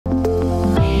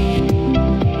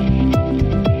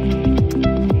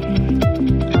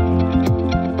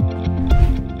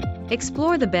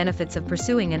Explore the benefits of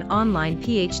pursuing an online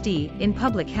PhD in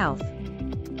public health.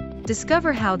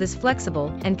 Discover how this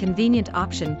flexible and convenient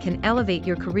option can elevate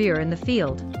your career in the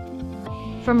field.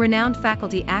 From renowned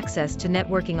faculty access to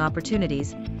networking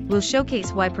opportunities, we'll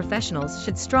showcase why professionals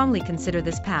should strongly consider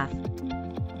this path.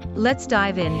 Let's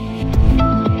dive in.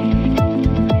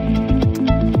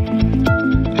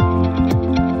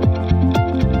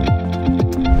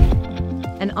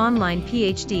 An online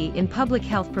PhD in public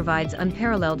health provides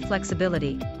unparalleled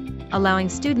flexibility, allowing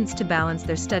students to balance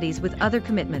their studies with other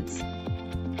commitments.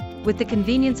 With the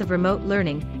convenience of remote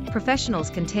learning, professionals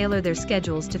can tailor their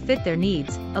schedules to fit their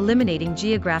needs, eliminating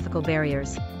geographical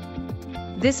barriers.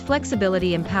 This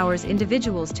flexibility empowers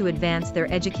individuals to advance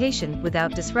their education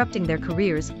without disrupting their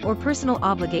careers or personal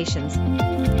obligations.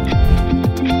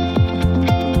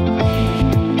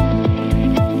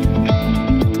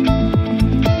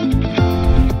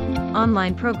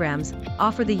 Online programs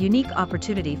offer the unique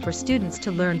opportunity for students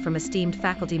to learn from esteemed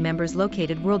faculty members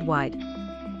located worldwide.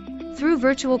 Through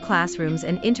virtual classrooms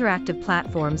and interactive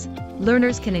platforms,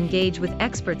 learners can engage with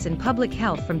experts in public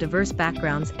health from diverse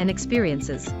backgrounds and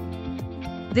experiences.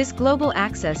 This global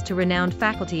access to renowned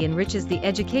faculty enriches the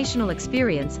educational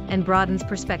experience and broadens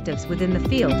perspectives within the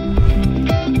field.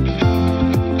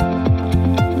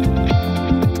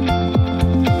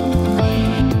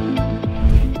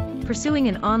 Pursuing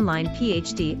an online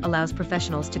PhD allows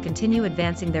professionals to continue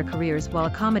advancing their careers while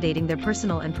accommodating their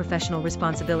personal and professional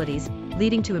responsibilities,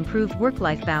 leading to improved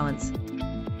work-life balance.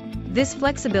 This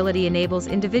flexibility enables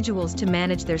individuals to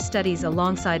manage their studies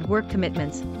alongside work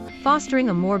commitments, fostering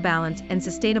a more balanced and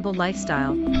sustainable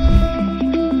lifestyle.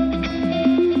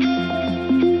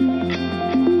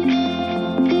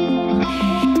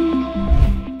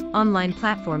 Online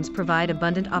platforms provide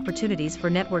abundant opportunities for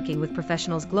networking with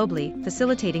professionals globally,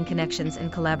 facilitating connections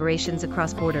and collaborations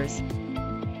across borders.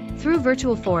 Through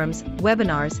virtual forums,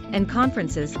 webinars, and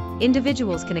conferences,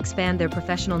 individuals can expand their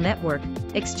professional network,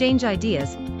 exchange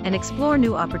ideas, and explore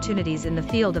new opportunities in the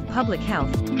field of public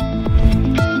health.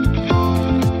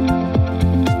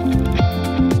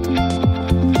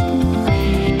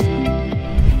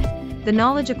 The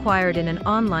knowledge acquired in an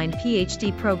online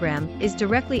PhD program is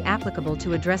directly applicable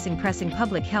to addressing pressing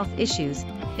public health issues,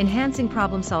 enhancing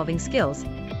problem-solving skills,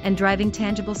 and driving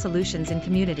tangible solutions in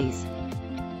communities.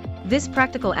 This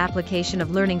practical application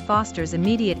of learning fosters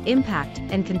immediate impact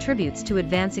and contributes to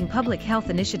advancing public health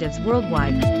initiatives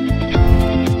worldwide.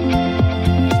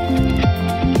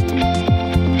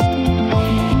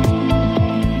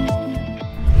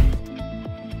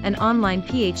 An online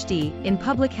PhD in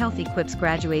public health equips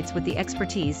graduates with the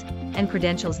expertise and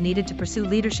credentials needed to pursue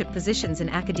leadership positions in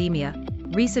academia,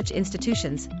 research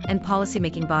institutions, and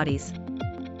policymaking bodies.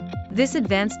 This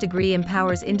advanced degree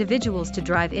empowers individuals to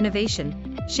drive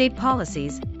innovation, shape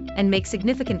policies, and make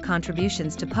significant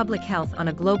contributions to public health on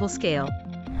a global scale.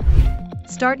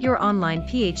 Start your online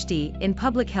PhD in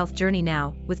public health journey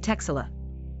now with Texila.